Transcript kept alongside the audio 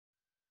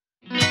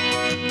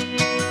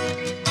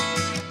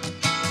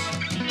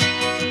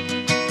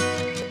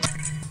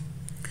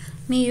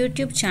మీ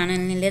YouTube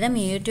ఛానల్ని లేదా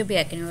మీ YouTube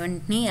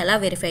అకౌంట్ని ఎలా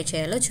వెరిఫై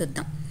చేయాలో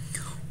చూద్దాం.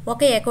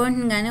 ఒక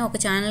అకౌంట్ని కానీ ఒక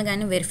ఛానల్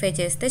కానీ వెరిఫై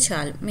చేస్తే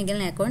చాలు,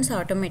 మిగిలిన అకౌంట్స్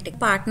ఆటోమేటిక్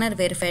పార్ట్నర్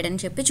వెరిఫైడ్ అని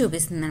చెప్పి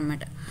చూపిస్తుంది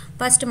అనమాట.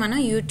 ఫస్ట్ మనం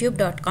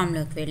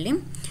youtube.com-లోకి వెళ్ళి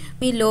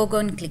మీ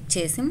లోగోని క్లిక్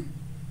చేసి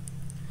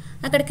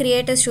అక్కడ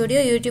క్రియేటర్ స్టూడియో,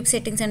 యూట్యూబ్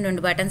సెట్టింగ్స్ అని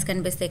 2 బటన్స్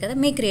కనిపిస్తాయి కదా,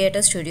 మీ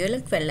క్రియేటర్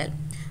స్టూడియోలోకి వెళ్ళాలి.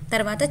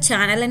 తర్వాత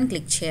ఛానల్ అని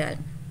క్లిక్ చేయాలి.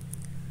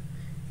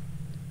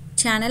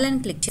 ఛానల్ అని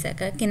క్లిక్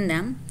చేశాక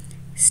కింద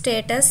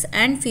స్టేటస్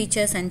అండ్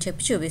ఫీచర్స్ అని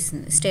చెప్పి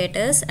చూపిస్తుంది.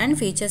 స్టేటస్ అండ్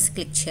ఫీచర్స్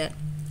క్లిక్ చేయాలి.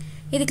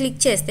 ఇది క్లిక్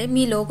చేస్తే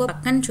మీ లోగో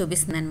పక్కన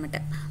చూపిస్తుంది అనమాట,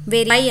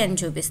 వెరిఫై అని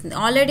చూపిస్తుంది.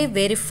 ఆల్రెడీ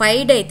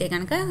వెరిఫైడ్ అయితే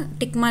కనుక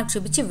టిక్ మార్క్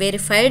చూపించి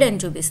వెరిఫైడ్ అని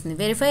చూపిస్తుంది.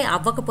 వెరిఫై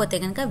అవ్వకపోతే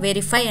కనుక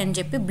వెరిఫై అని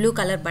చెప్పి బ్లూ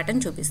కలర్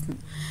బటన్ చూపిస్తుంది.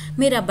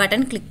 మీరు ఆ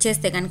బటన్ క్లిక్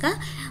చేస్తే కనుక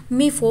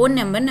మీ ఫోన్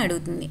నెంబర్ని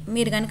అడుగుతుంది.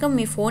 మీరు కనుక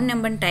మీ ఫోన్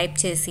నెంబర్ని టైప్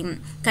చేసి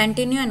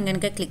కంటిన్యూ అని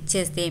కనుక క్లిక్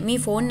చేస్తే మీ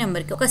ఫోన్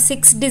నెంబర్కి ఒక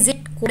 6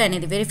 డిజిట్ కోడ్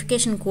అనేది,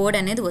 వెరిఫికేషన్ కోడ్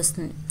అనేది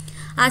వస్తుంది.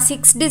 ఆ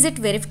 6 డిజిట్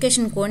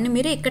వెరిఫికేషన్ కోడ్ని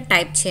మీరు ఇక్కడ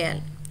టైప్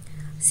చేయాలి.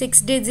 6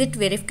 డిజిట్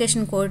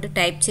వెరిఫికేషన్ కోడ్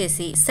టైప్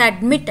చేసి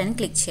సబ్మిట్ అని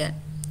క్లిక్ చేయాలి.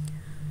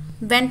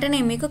 వెంటనే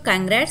మీకు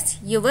congrats,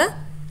 your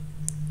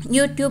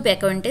YouTube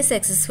account is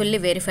successfully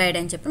verified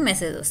అని చెప్పి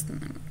మెసేజ్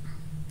వస్తుంది.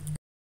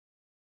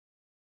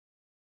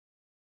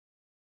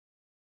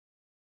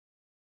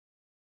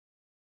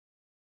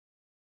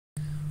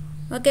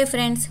 ఓకే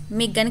ఫ్రెండ్స్,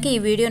 మీకు కనుక ఈ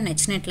వీడియో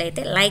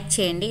నచ్చినట్లయితే లైక్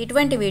చేయండి.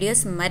 ఇటువంటి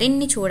వీడియోస్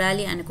మరిన్ని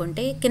చూడాలి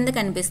అనుకుంటే కింద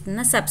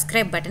కనిపిస్తున్న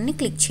సబ్స్క్రైబ్ బటన్ని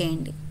క్లిక్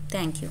చేయండి.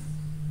 Thank you.